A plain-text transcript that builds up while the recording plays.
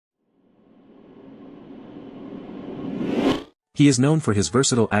He is known for his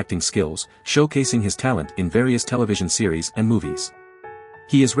versatile acting skills, showcasing his talent in various television series and movies.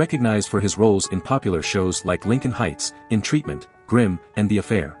 He is recognized for his roles in popular shows like Lincoln Heights, In Treatment, Grimm, and The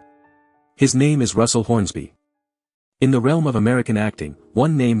Affair. His name is Russell Hornsby. In the realm of American acting,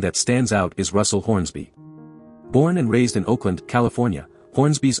 one name that stands out is Russell Hornsby. Born and raised in Oakland, California,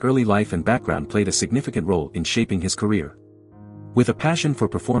 Hornsby's early life and background played a significant role in shaping his career. With a passion for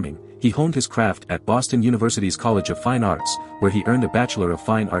performing, he honed his craft at Boston University's College of Fine Arts, where he earned a Bachelor of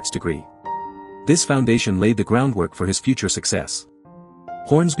Fine Arts degree. This foundation laid the groundwork for his future success.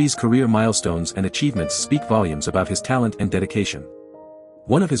 Hornsby's career milestones and achievements speak volumes about his talent and dedication.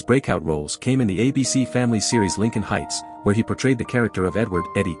 One of his breakout roles came in the ABC Family series Lincoln Heights, where he portrayed the character of Edward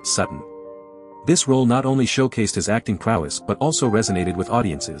 "Eddie" Sutton. This role not only showcased his acting prowess but also resonated with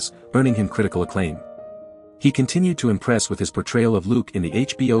audiences, earning him critical acclaim. He continued to impress with his portrayal of Luke in the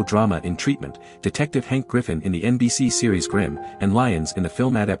HBO drama In Treatment, Detective Hank Griffin in the NBC series Grimm, and Lyons in the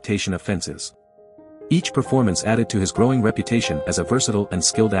film adaptation of Fences. Each performance added to his growing reputation as a versatile and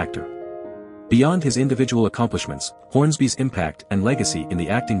skilled actor. Beyond his individual accomplishments, Hornsby's impact and legacy in the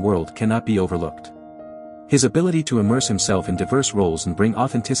acting world cannot be overlooked. His ability to immerse himself in diverse roles and bring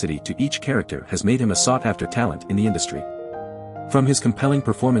authenticity to each character has made him a sought-after talent in the industry. From his compelling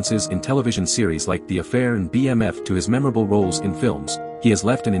performances in television series like The Affair and BMF to his memorable roles in films, he has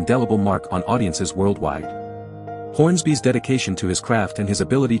left an indelible mark on audiences worldwide. Hornsby's dedication to his craft and his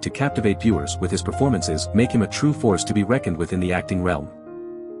ability to captivate viewers with his performances make him a true force to be reckoned with in the acting realm.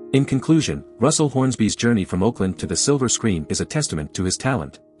 In conclusion, Russell Hornsby's journey from Oakland to the silver screen is a testament to his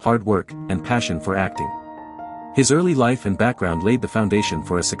talent, hard work, and passion for acting. His early life and background laid the foundation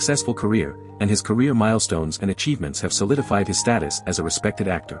for a successful career, and his career milestones and achievements have solidified his status as a respected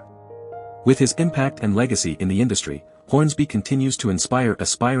actor. With his impact and legacy in the industry, Hornsby continues to inspire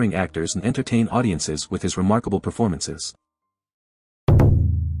aspiring actors and entertain audiences with his remarkable performances.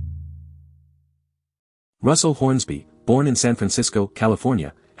 Russell Hornsby, born in San Francisco,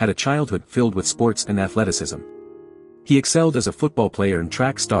 California, had a childhood filled with sports and athleticism. He excelled as a football player and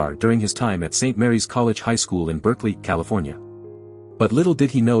track star during his time at St. Mary's College High School in Berkeley, California. But little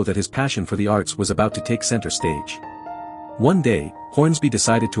did he know that his passion for the arts was about to take center stage. One day, Hornsby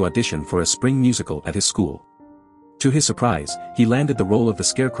decided to audition for a spring musical at his school. To his surprise, he landed the role of the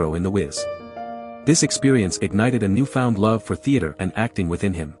Scarecrow in The Wiz. This experience ignited a newfound love for theater and acting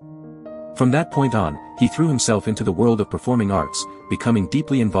within him. From that point on, he threw himself into the world of performing arts, becoming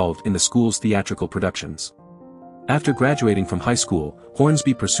deeply involved in the school's theatrical productions. After graduating from high school,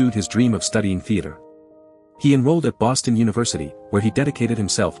 Hornsby pursued his dream of studying theater. He enrolled at Boston University, where he dedicated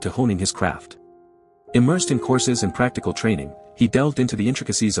himself to honing his craft. Immersed in courses and practical training, he delved into the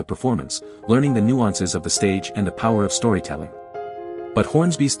intricacies of performance, learning the nuances of the stage and the power of storytelling. But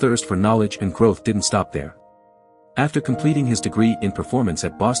Hornsby's thirst for knowledge and growth didn't stop there. After completing his degree in performance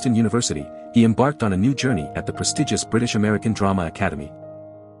at Boston University, he embarked on a new journey at the prestigious British American Drama Academy.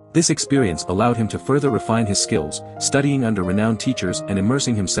 This experience allowed him to further refine his skills, studying under renowned teachers and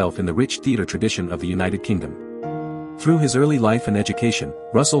immersing himself in the rich theater tradition of the United Kingdom. Through his early life and education,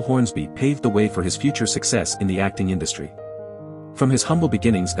 Russell Hornsby paved the way for his future success in the acting industry. From his humble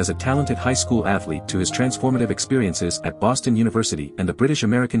beginnings as a talented high school athlete to his transformative experiences at Boston University and the British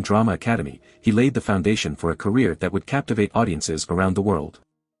American Drama Academy, he laid the foundation for a career that would captivate audiences around the world.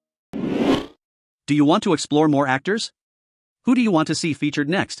 Do you want to explore more actors? Who do you want to see featured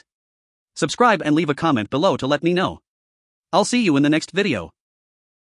next? Subscribe and leave a comment below to let me know. I'll see you in the next video.